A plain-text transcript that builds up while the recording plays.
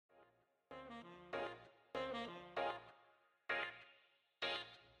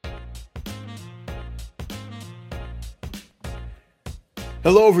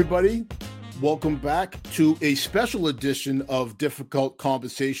Hello, everybody. Welcome back to a special edition of Difficult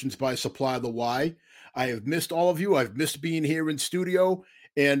Conversations by Supply the Y. I have missed all of you. I've missed being here in studio,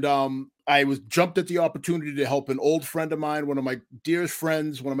 and I was jumped at the opportunity to help an old friend of mine, one of my dearest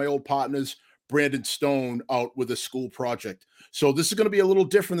friends, one of my old partners, Brandon Stone, out with a school project. So this is going to be a little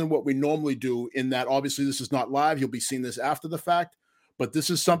different than what we normally do. In that, obviously, this is not live. You'll be seeing this after the fact, but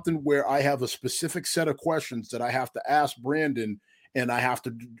this is something where I have a specific set of questions that I have to ask Brandon, and I have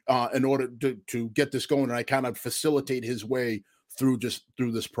to, in order to get this going, and I kind of facilitate his way through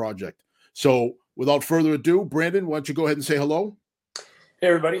this project. So, without further ado, Brandon, why don't you go ahead and say hello? Hey,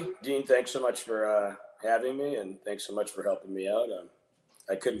 everybody. Dean, thanks so much for having me, and thanks so much for helping me out.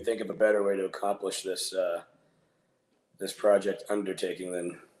 I couldn't think of a better way to accomplish this project undertaking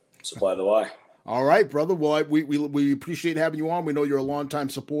than Supply the Y. All right, brother. Well, we appreciate having you on. We know you're a longtime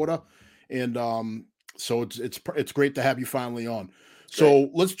supporter, and so it's great to have you finally on. So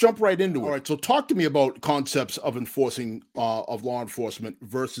let's jump right into it. All right. So talk to me about concepts of enforcing of law enforcement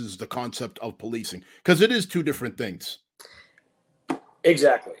versus the concept of policing, because it is two different things.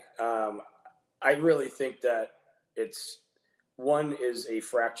 Exactly. I really think that one is a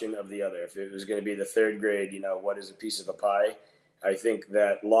fraction of the other. If it was going to be the third grade, what is a piece of a pie? I think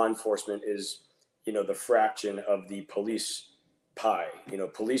that law enforcement is, the fraction of the police pie.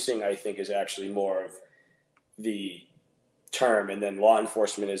 Policing, I think, is actually more of the term, and then law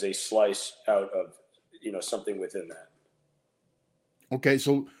enforcement is a slice out of, something within that. Okay,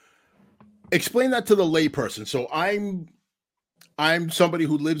 so explain that to the layperson. So I'm somebody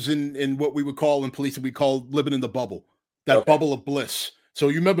who lives in what we would call in policing, we call living in the bubble, that bubble of bliss. So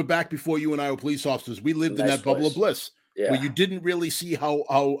you remember back before you and I were police officers, we lived in that bubble of bliss, where you didn't really see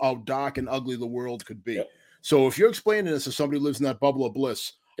how dark and ugly the world could be. Yep. So if you're explaining this to somebody who lives in that bubble of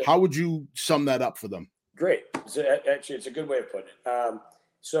bliss, how would you sum that up for them? Great. So actually, it's a good way of putting it.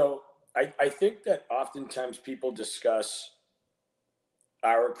 So I think that oftentimes people discuss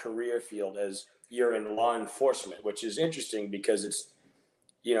our career field as you're in law enforcement, which is interesting because it's,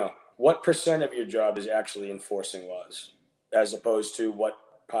 what percent of your job is actually enforcing laws, as opposed to what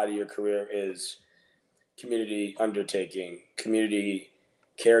part of your career is community undertaking, community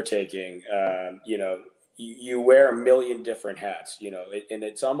caretaking. You wear a million different hats, and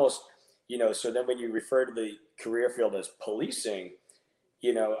it's almost, so then when you refer to the career field as policing,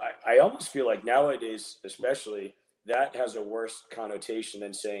 I almost feel like nowadays, especially, that has a worse connotation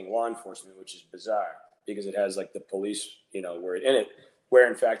than saying law enforcement, which is bizarre because it has like the police, word in it, where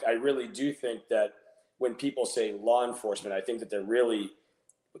in fact, I really do think that when people say law enforcement, I think that they're really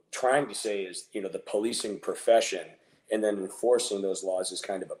trying to say is, the policing profession, and then enforcing those laws is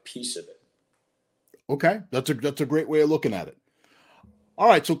kind of a piece of it. Okay. That's a great way of looking at it. All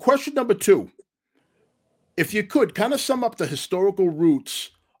right. So question number 2, if you could kind of sum up the historical roots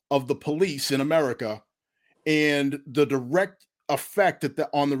of the police in America and the direct effect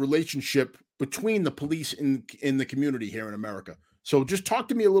on the relationship between the police in the community here in America. So just talk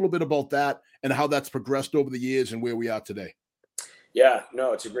to me a little bit about that and how that's progressed over the years and where we are today. Yeah,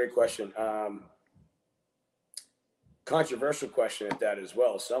 no, it's a great question. Controversial question at that as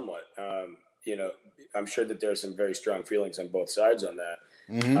well, somewhat. I'm sure that there's some very strong feelings on both sides on that.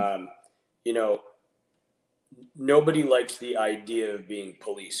 Mm-hmm. Nobody likes the idea of being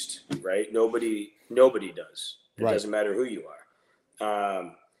policed, right? Nobody does. It doesn't matter who you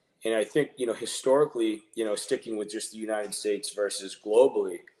are. And I think, historically, sticking with just the United States versus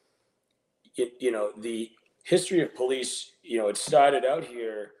globally, the history of police, it started out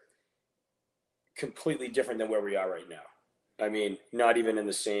here completely different than where we are right now. I mean, not even in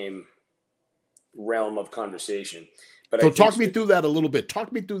the same realm of conversation. But so talk me through that a little bit.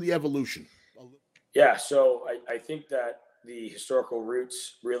 Talk me through the evolution. Yeah, so I think that the historical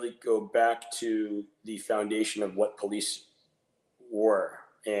roots really go back to the foundation of what police were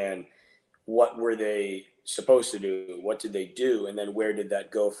and what were they supposed to do, what did they do, and then where did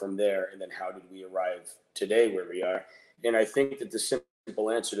that go from there, and then how did we arrive today where we are. And I think that the simple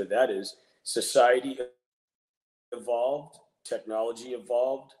answer to that is society evolved, technology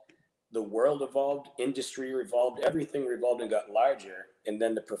evolved, the world evolved, industry evolved, everything revolved and got larger. And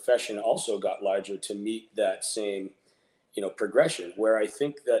then the profession also got larger to meet that same, progression, where I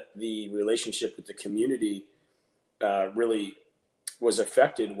think that the relationship with the community really was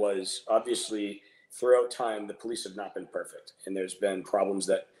affected was obviously throughout time, the police have not been perfect. And there's been problems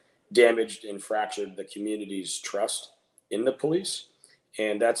that damaged and fractured the community's trust in the police.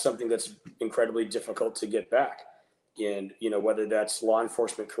 And that's something that's incredibly difficult to get back. And, whether that's law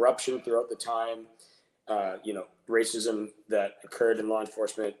enforcement corruption throughout the time, racism that occurred in law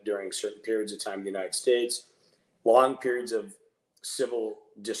enforcement during certain periods of time in the United States, long periods of civil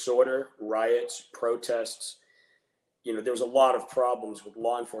disorder, riots, protests. There was a lot of problems with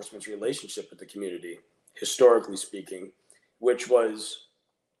law enforcement's relationship with the community, historically speaking, which was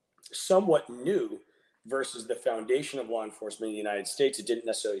somewhat new versus the foundation of law enforcement in the United States. It didn't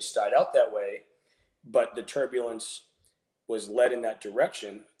necessarily start out that way, but the turbulence was led in that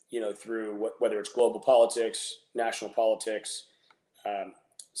direction, through whether it's global politics, national politics,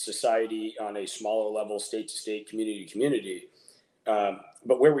 society on a smaller level, state to state, community to community.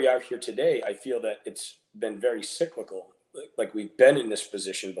 But where we are here today, I feel that it's been very cyclical. Like we've been in this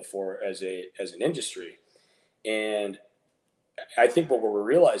position before as an industry. And I think what we're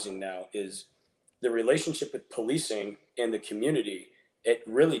realizing now is the relationship with policing and the community, it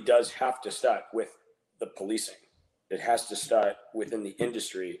really does have to start with the policing. It has to start within the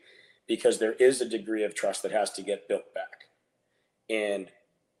industry, because there is a degree of trust that has to get built back. And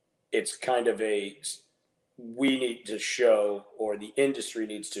it's kind of we need to show, or the industry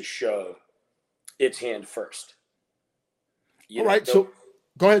needs to show its hand first. All right. So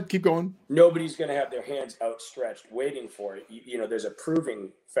go ahead, keep going. Nobody's going to have their hands outstretched waiting for it. There's a proving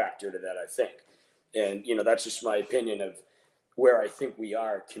factor to that, I think. And, that's just my opinion of where I think we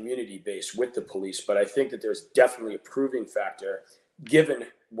are community-based with the police. But I think that there's definitely a proving factor given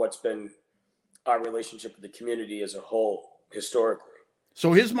what's been our relationship with the community as a whole historically.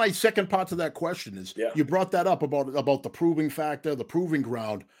 So here's my second part to that question is, You brought that up about the proving factor, the proving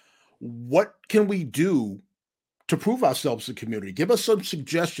ground. What can we do to prove ourselves to the community? Give us some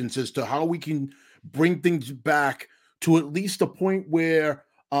suggestions as to how we can bring things back to at least a point where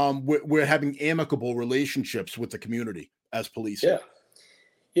we're having amicable relationships with the community as police. Yeah.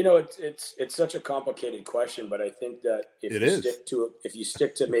 It's such a complicated question, but I think that if you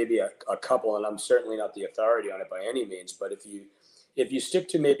stick to maybe a couple, and I'm certainly not the authority on it by any means, but if you stick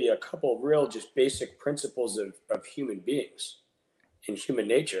to maybe a couple of real just basic principles of human beings and human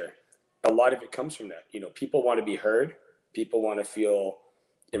nature, a lot of it comes from that. People want to be heard. People want to feel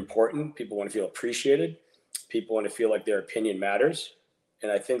important. People want to feel appreciated. People want to feel like their opinion matters.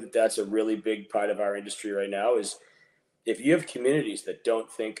 And I think that that's a really big part of our industry right now is if you have communities that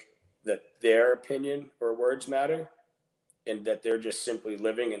don't think that their opinion or words matter and that they're just simply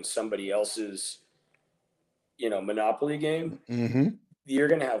living in somebody else's, monopoly game, you're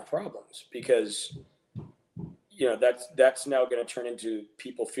going to have problems because, that's now going to turn into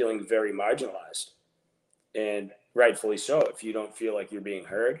people feeling very marginalized, and rightfully so. If you don't feel like you're being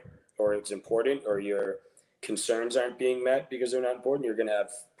heard or it's important or your concerns aren't being met because they're not important, you're going to have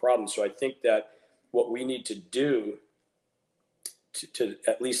problems. So I think that what we need to do to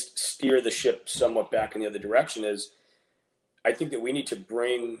at least steer the ship somewhat back in the other direction is I think that we need to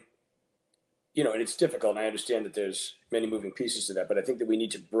bring, and it's difficult, and I understand that there's many moving pieces to that, but I think that we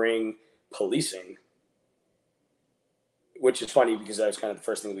need to bring policing, which is funny because that was kind of the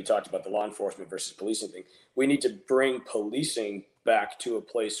first thing we talked about, the law enforcement versus policing thing. We need to bring policing back to a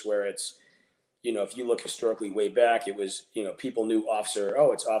place where it's, if you look historically way back, it was, people knew officer,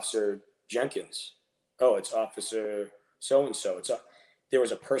 it's Officer Jenkins. Oh, it's Officer so-and-so. There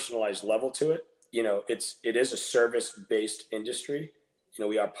was a personalized level to it. It is a service-based industry.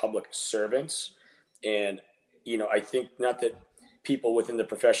 We are public servants. And, I think not that people within the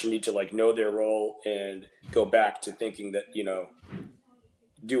profession need to know their role and go back to thinking that,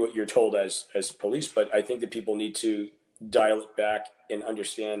 do what you're told as police. But I think that people need to dial it back and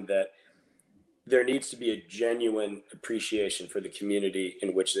understand that there needs to be a genuine appreciation for the community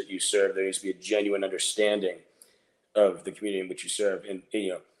in which that you serve. There needs to be a genuine understanding of the community in which you serve. And,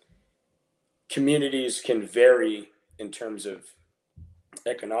 communities can vary in terms of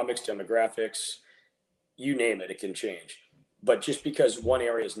economics, demographics, you name it can change. But just because one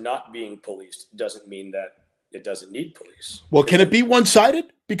area is not being policed doesn't mean that it doesn't need police. Well, can it be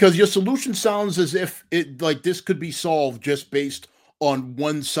one-sided? Because your solution sounds as if this could be solved just based on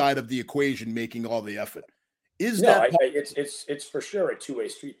one side of the equation making all the effort. It's for sure a two-way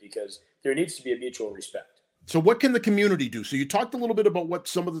street because there needs to be a mutual respect. So what can the community do? So you talked a little bit about what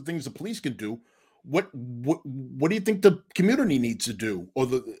some of the things the police can do. What do you think the community needs to do,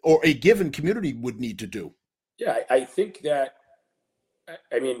 or a given community would need to do? Yeah, I think that,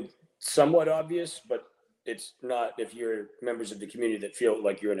 somewhat obvious, but it's not if you're members of the community that feel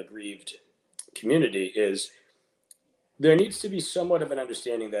like you're an aggrieved community, is there needs to be somewhat of an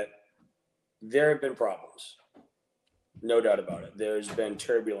understanding that there have been problems. No doubt about it. There's been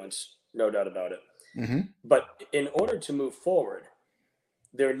turbulence, no doubt about it. Mm-hmm. But in order to move forward,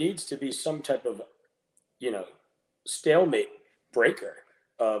 there needs to be some type of, stalemate breaker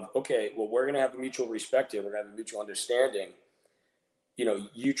of, okay, well, we're going to have a mutual respect here. We're going to have a mutual understanding.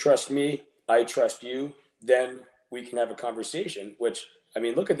 You trust me, I trust you. Then we can have a conversation, which, I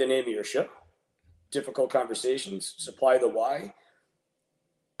mean, look at the name of your show, Difficult Conversations, Supply the Why.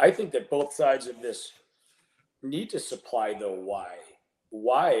 I think that both sides of this need to supply the why.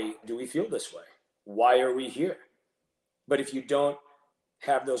 Why do we feel this way? Why are we here? But if you don't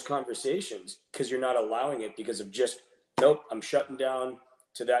have those conversations because you're not allowing it because of just, nope, I'm shutting down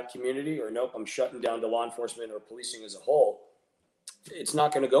to that community, or nope, I'm shutting down to law enforcement or policing as a whole, it's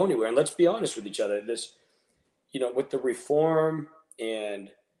not going to go anywhere. And let's be honest with each other. This, with the reform and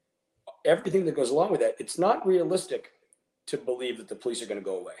everything that goes along with that, it's not realistic to believe that the police are going to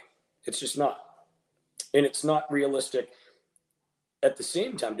go away. It's just not. And it's not realistic at the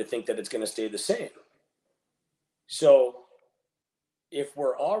same time to think that it's going to stay the same. So if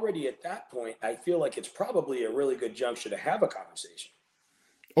we're already at that point, I feel like it's probably a really good juncture to have a conversation.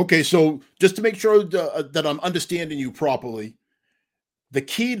 Okay, so just to make sure that I'm understanding you properly, the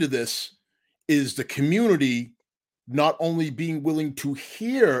key to this is the community not only being willing to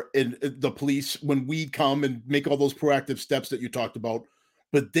hear the police when we come and make all those proactive steps that you talked about,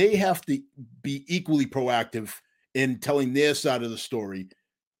 but they have to be equally proactive in telling their side of the story.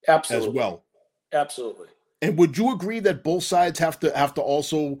 Absolutely. As well. Absolutely. And would you agree that both sides have to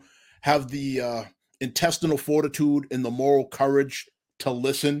also have the intestinal fortitude and the moral courage to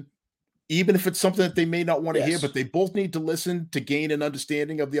listen, even if it's something that they may not want to hear, but they both need to listen to gain an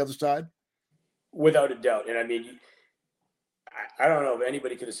understanding of the other side? Without a doubt. And I mean, I don't know if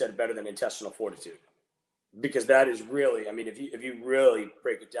anybody could have said it better than intestinal fortitude, because that is really, I mean, if you really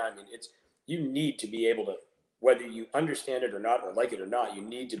break it down, I mean, you need to be able to, whether you understand it or not, or like it or not, you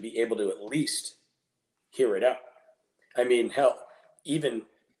need to be able to at least hear it out. I mean, hell, even,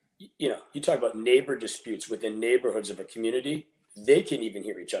 you talk about neighbor disputes within neighborhoods of a community, they can even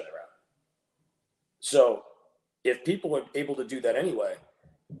hear each other out. So if people are able to do that anyway,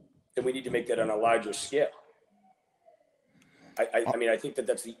 then we need to make that on a larger scale. I mean, I think that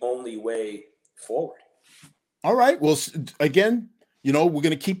that's the only way forward. All right. Well, again, we're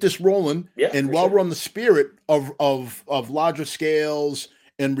going to keep this rolling. Yeah, and while we're on the spirit of larger scales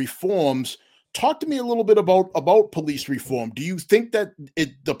and reforms, talk to me a little bit about police reform. Do you think that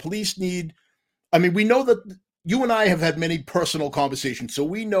the police need, I mean, we know that you and I have had many personal conversations, so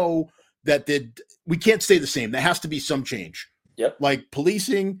we know that we can't stay the same. There has to be some change. Yep. Like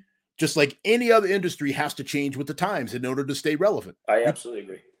policing, just like any other industry, has to change with the times in order to stay relevant. I absolutely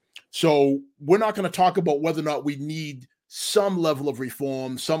agree. So we're not going to talk about whether or not we need some level of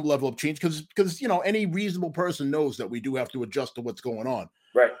reform, some level of change, because any reasonable person knows that we do have to adjust to what's going on.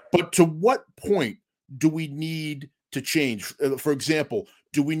 Right. But to what point do we need to change? For example,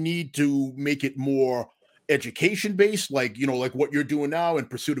 do we need to make it more education based, like what you're doing now in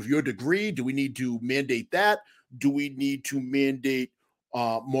pursuit of your degree? Do we need to mandate that? Do we need to mandate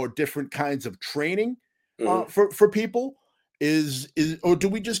more different kinds of training for people? Or do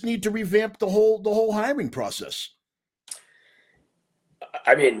we just need to revamp the whole hiring process?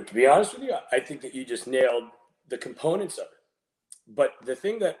 I mean, to be honest with you, I think that you just nailed the components of it. But the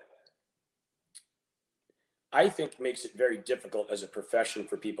thing that I think makes it very difficult as a profession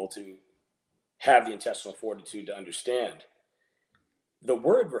for people to have the intestinal fortitude to understand, the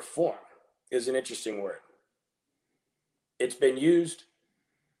word reform is an interesting word. It's been used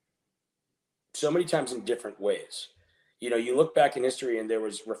so many times in different ways. You look back in history and there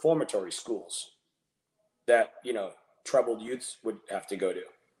was reformatory schools that, troubled youths would have to go to.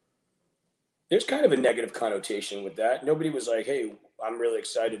 There's kind of a negative connotation with that. Nobody was like, hey, I'm really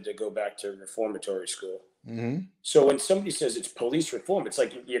excited to go back to reformatory school. Mm-hmm. So when somebody says it's police reform, it's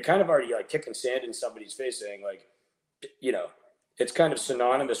like you're kind of already like kicking sand in somebody's face, saying like, it's kind of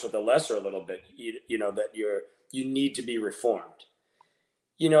synonymous with the lesser a little bit, that you need to be reformed.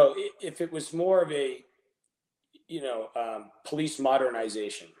 If it was more of a, police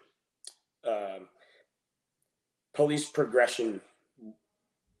modernization, police progression,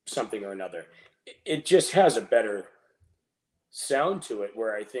 something or another, it just has a better sound to it,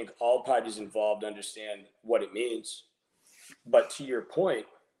 where I think all parties involved understand what it means. But to your point,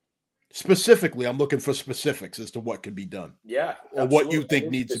 specifically, I'm looking for specifics as to what can be done. Yeah. Or what you think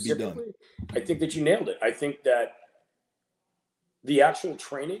needs to be done. I think that you nailed it. I think that the actual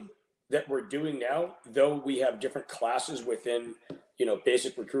training that we're doing now, though we have different classes within,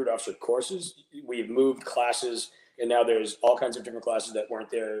 basic recruit officer courses, we've moved classes, and now there's all kinds of different classes that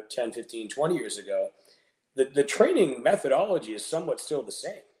weren't there 10, 15, 20 years ago. The training methodology is somewhat still the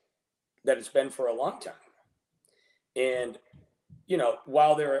same that it's been for a long time. And,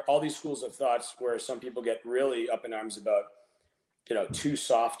 while there are all these schools of thoughts where some people get really up in arms about, too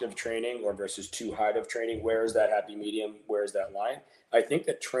soft of training or versus too hard of training, where is that happy medium? Where is that line? I think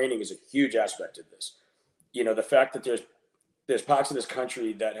that training is a huge aspect of this. The fact that there's parts of this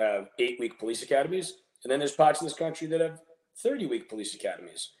country that have 8-week police academies, and then there's parts of this country that have 30-week police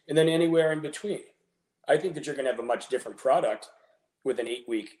academies, and then anywhere in between. I think that you're going to have a much different product with an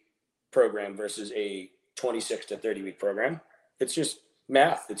 8-week program versus a 26 to 30-week program. It's just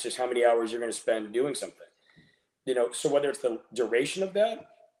math. It's just how many hours you're going to spend doing something. So whether it's the duration of that,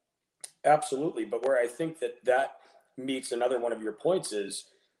 absolutely. But where I think that meets another one of your points is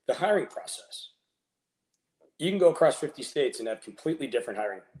the hiring process. You can go across 50 states and have completely different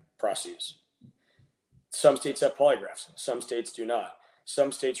hiring processes. Some states have polygraphs. Some states do not.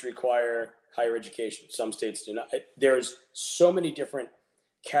 Some states require higher education. Some states do not. There's so many different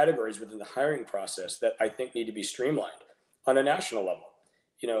categories within the hiring process that I think need to be streamlined on a national level.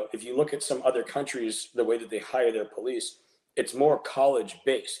 If you look at some other countries, the way that they hire their police, it's more college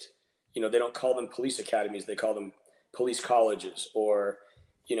based. They don't call them police academies. They call them police colleges. Or,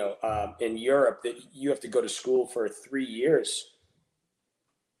 in Europe, that you have to go to school for 3 years,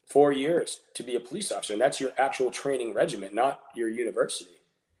 4 years to be a police officer. And that's your actual training regimen, not your university.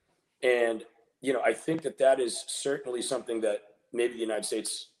 And, I think that is certainly something that maybe the United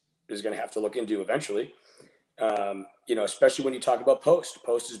States is going to have to look into eventually. Especially when you talk about Post.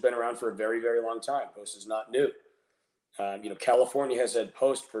 Post has been around for a very, very long time. Post is not new. California has had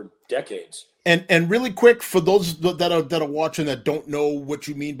Post for decades. And really quick, for those that are watching that don't know what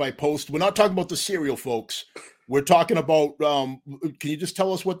you mean by Post, we're not talking about the cereal, folks. We're talking about. Can you just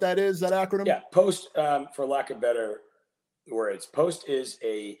tell us what that is? That acronym? Yeah, Post. For lack of better words, Post is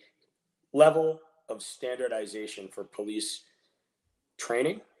a level of standardization for police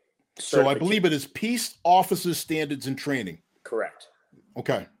training. So I believe it is Peace Officers Standards and Training. Correct.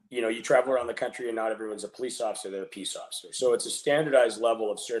 Okay. You travel around the country and not everyone's a police officer, they're a peace officer. So it's a standardized level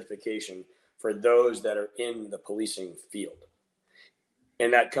of certification for those that are in the policing field.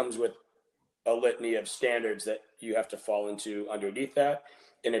 And that comes with a litany of standards that you have to fall into underneath that.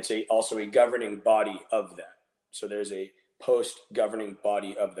 And it's also a governing body of that. So there's a post governing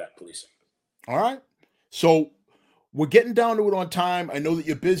body of that policing. All right. So we're getting down to it on time. I know that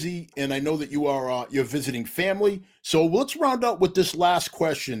you're busy, and I know that you're visiting family. So let's round out with this last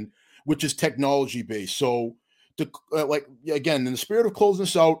question, which is technology based. So, again, in the spirit of closing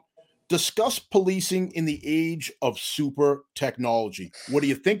this out, discuss policing in the age of super technology. What do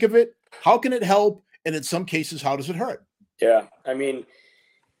you think of it? How can it help? And in some cases, how does it hurt? Yeah, I mean,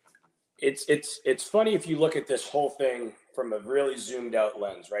 it's funny if you look at this whole thing from a really zoomed out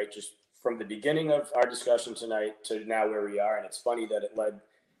lens, right? Just from the beginning of our discussion tonight to now where we are. And it's funny that it led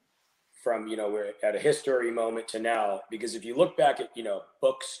from, we're at a history moment to now, because if you look back at,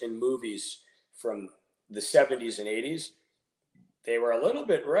 books and movies from the 70s and 80s, they were a little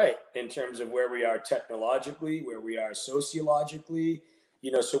bit right in terms of where we are technologically, where we are sociologically,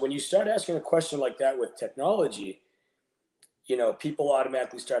 so when you start asking a question like that with technology, people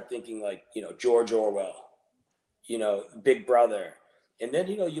automatically start thinking like, George Orwell, Big Brother. And then,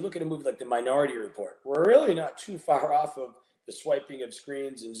 you look at a movie like The Minority Report. We're really not too far off of the swiping of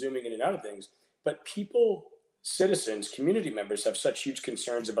screens and zooming in and out of things. But people, citizens, community members have such huge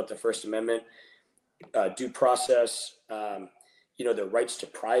concerns about the First Amendment, due process, their rights to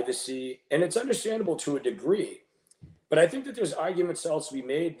privacy. And it's understandable to a degree. But I think that there's arguments to also be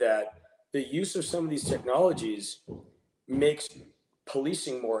made that the use of some of these technologies makes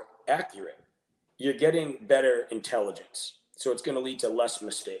policing more accurate. You're getting better intelligence. So it's going to lead to less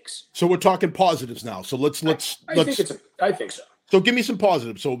mistakes. So we're talking positives now. So let's. I think so. So give me some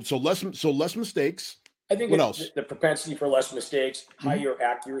positives. So less mistakes. I think what else? The propensity for less mistakes, higher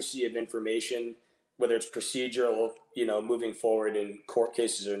accuracy of information, whether it's procedural, moving forward in court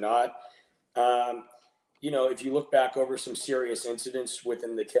cases or not. If you look back over some serious incidents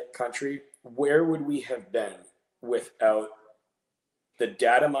within the country, where would we have been without the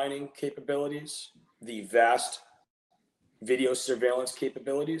data mining capabilities, the vast video surveillance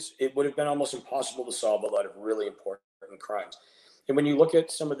capabilities? It would have been almost impossible to solve a lot of really important crimes. And when you look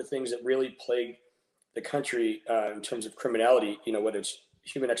at some of the things that really plague the country in terms of criminality, whether it's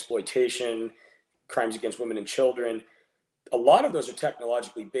human exploitation, crimes against women and children, a lot of those are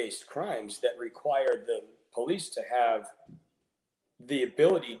technologically based crimes that require the police to have the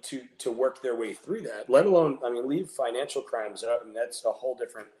ability to work their way through that, let alone, leave financial crimes out. And that's a whole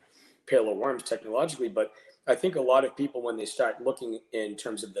different pail of worms technologically. But I think a lot of people, when they start looking in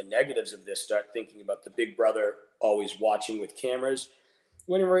terms of the negatives of this, start thinking about the big brother always watching with cameras,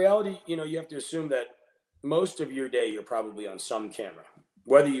 when in reality, you have to assume that most of your day, you're probably on some camera,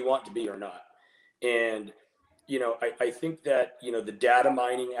 whether you want to be or not. And, I think that, the data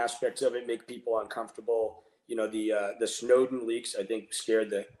mining aspects of it make people uncomfortable. The Snowden leaks, I think, scared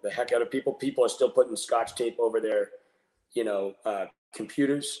the heck out of people. People are still putting Scotch tape over their,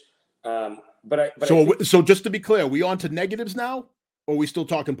 computers. So just to be clear, are we on to negatives now, or are we still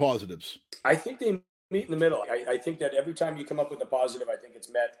talking positives? I think they meet in the middle. I think that every time you come up with a positive, I think it's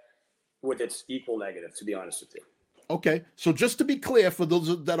met with its equal negative, to be honest with you. Okay. So just to be clear, for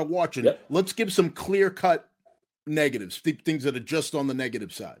those that are watching, Yep. Let's give some clear-cut negatives, things that are just on the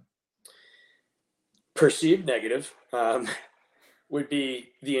negative side. Perceived negative would be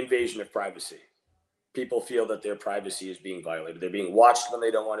the invasion of privacy. People feel that their privacy is being violated. They're being watched when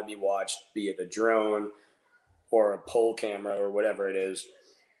they don't want to be watched, be it a drone or a poll camera or whatever it is,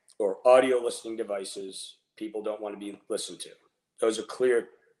 or audio listening devices. People don't want to be listened to. Those are clear,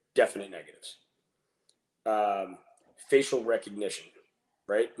 definite negatives. Facial recognition,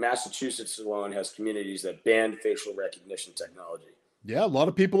 right? Massachusetts alone has communities that ban facial recognition technology. Yeah, a lot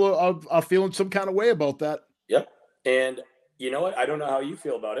of people are feeling some kind of way about that. Yep. And you know what? I don't know how you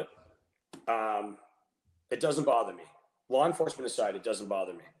feel about it. It doesn't bother me. Law enforcement aside, it doesn't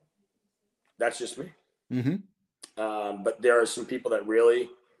bother me. That's just me. Mm-hmm. But there are some people that really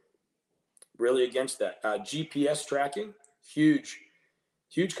against that. GPS tracking, huge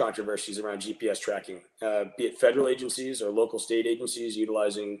controversies around GPS tracking, be it federal agencies or local state agencies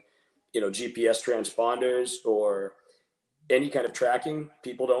utilizing, GPS transponders or any kind of tracking.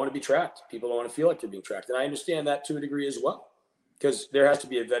 People don't want to be tracked. People don't want to feel like they're being tracked. And I understand that to a degree as well, because there has to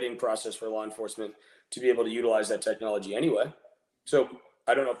be a vetting process for law enforcement to be able to utilize that technology anyway. So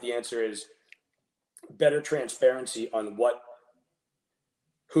I don't know if the answer is better transparency on what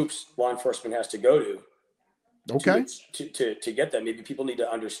hoops law enforcement has to go to. Okay. To get that, maybe people need to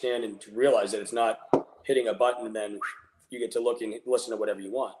understand and to realize that it's not hitting a button and then you get to look and listen to whatever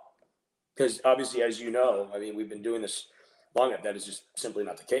you want. Because obviously, as you know, I mean, we've been doing this long enough. That is just simply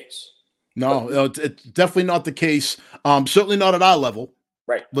not the case. No, it's definitely not the case. Certainly not at our level.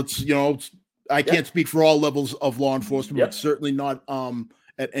 Right. I can't speak for all levels of law enforcement, Yep. but certainly not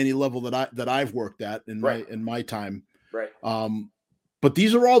at any level that I've worked at in my time. Right. But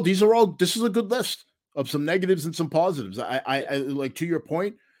this is a good list of some negatives and some positives. I like, to your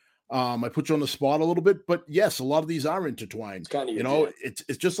point. I put you on the spot a little bit, but yes, a lot of these are intertwined. It's kind of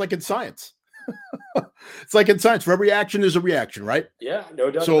it's just like in science. It's like in science, for every action is a reaction, right? Yeah,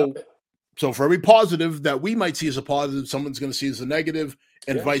 no doubt about it. So for every positive that we might see as a positive, someone's going to see as a negative,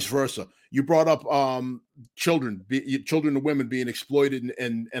 and vice versa. You brought up children and women being exploited,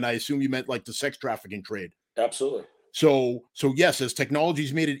 and I assume you meant like the sex trafficking trade. Absolutely. So yes, as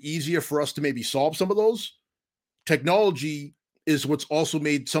technology's made it easier for us to maybe solve some of those, technology is what's also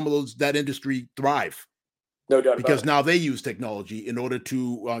made some of that industry thrive. No doubt about it. Because now they use technology in order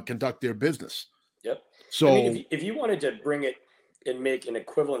to conduct their business. Yep. So I mean, if you wanted to bring it and make an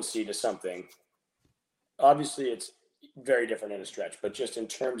equivalency to something, obviously it's very different in a stretch, but just in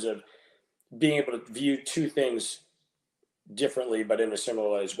terms of being able to view two things differently, but in a similar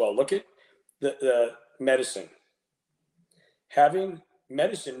way as well. Look at the medicine. Having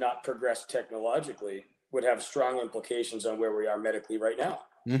medicine not progress technologically would have strong implications on where we are medically right now.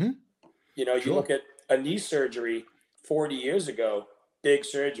 Mm-hmm. You look at a knee surgery 40 years ago, big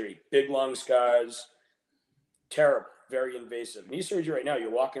surgery, big lung scars, terrible, very invasive. Knee surgery right now,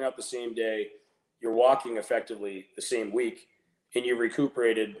 you're walking out the same day, you're walking effectively the same week, and you're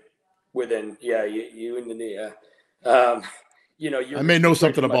recuperated within, you in the knee. I may know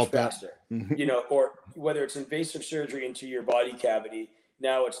something about faster. that. Or whether it's invasive surgery into your body cavity,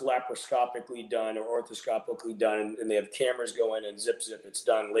 now it's laparoscopically done or orthoscopically done, and they have cameras go in and zip, it's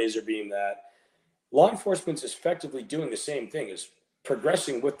done, laser beam that. Law enforcement is effectively doing the same thing, is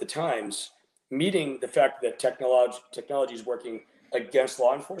progressing with the times, meeting the fact that technology is working against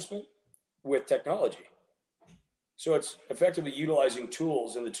law enforcement with technology. So it's effectively utilizing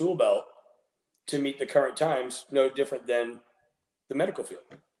tools in the tool belt to meet the current times, no different than the medical field.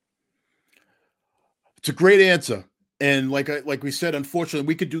 It's a great answer. And like we said, unfortunately,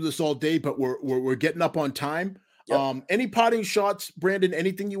 we could do this all day, but we're getting up on time. Yep. Any parting shots, Brandon?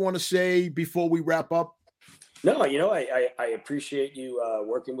 Anything you want to say before we wrap up? No, I appreciate you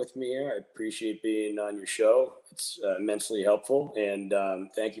working with me here. I appreciate being on your show. It's immensely helpful, and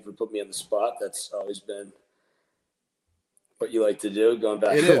thank you for putting me on the spot. That's always been what you like to do, going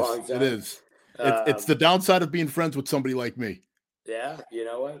back a long time. It is. It's the downside of being friends with somebody like me. Yeah, you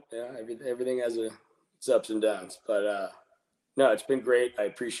know what? Yeah, everything has its ups and downs, but no, it's been great. I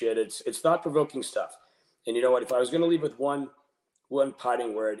appreciate it. It's thought-provoking stuff. And you know what? If I was going to leave with one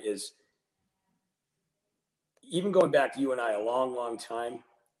parting word, is even going back to you and I a long, long time,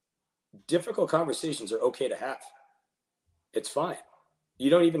 difficult conversations are okay to have. It's fine.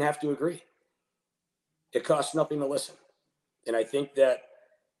 You don't even have to agree. It costs nothing to listen. And I think that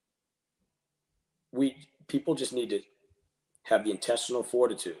people just need to have the intestinal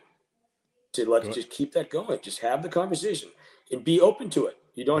fortitude to just keep that going. Just have the conversation and be open to it.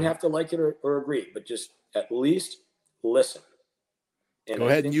 You don't have to like it or agree, but just at least listen. And go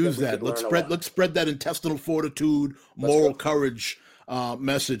ahead and use that. Let's spread that intestinal fortitude, moral courage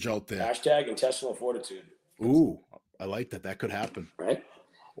message out there. Hashtag intestinal fortitude. Ooh, I like that. That could happen. Right.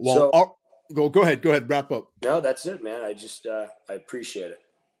 Well, go ahead. Wrap up. No, that's it, man. I appreciate it.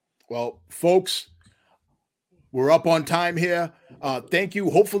 Well, folks, we're up on time here. Thank you.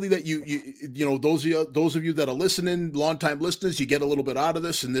 Hopefully that you know, those of you that are listening, longtime listeners, you get a little bit out of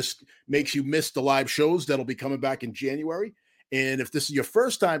this, and this makes you miss the live shows that'll be coming back in January. And if this is your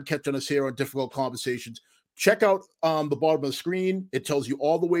first time catching us here on Difficult Conversations, check out the bottom of the screen. It tells you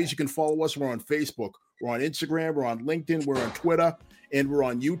all the ways you can follow us. We're on Facebook, we're on Instagram, we're on LinkedIn, we're on Twitter, and we're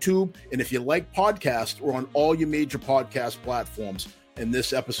on YouTube. And if you like podcasts, we're on all your major podcast platforms. And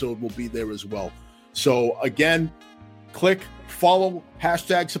this episode will be there as well. So again, click, follow,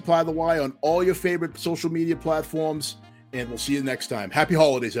 #SupplyTheWhy on all your favorite social media platforms. And we'll see you next time. Happy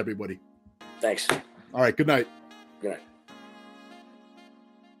holidays, everybody. Thanks. All right. Good night. Good night.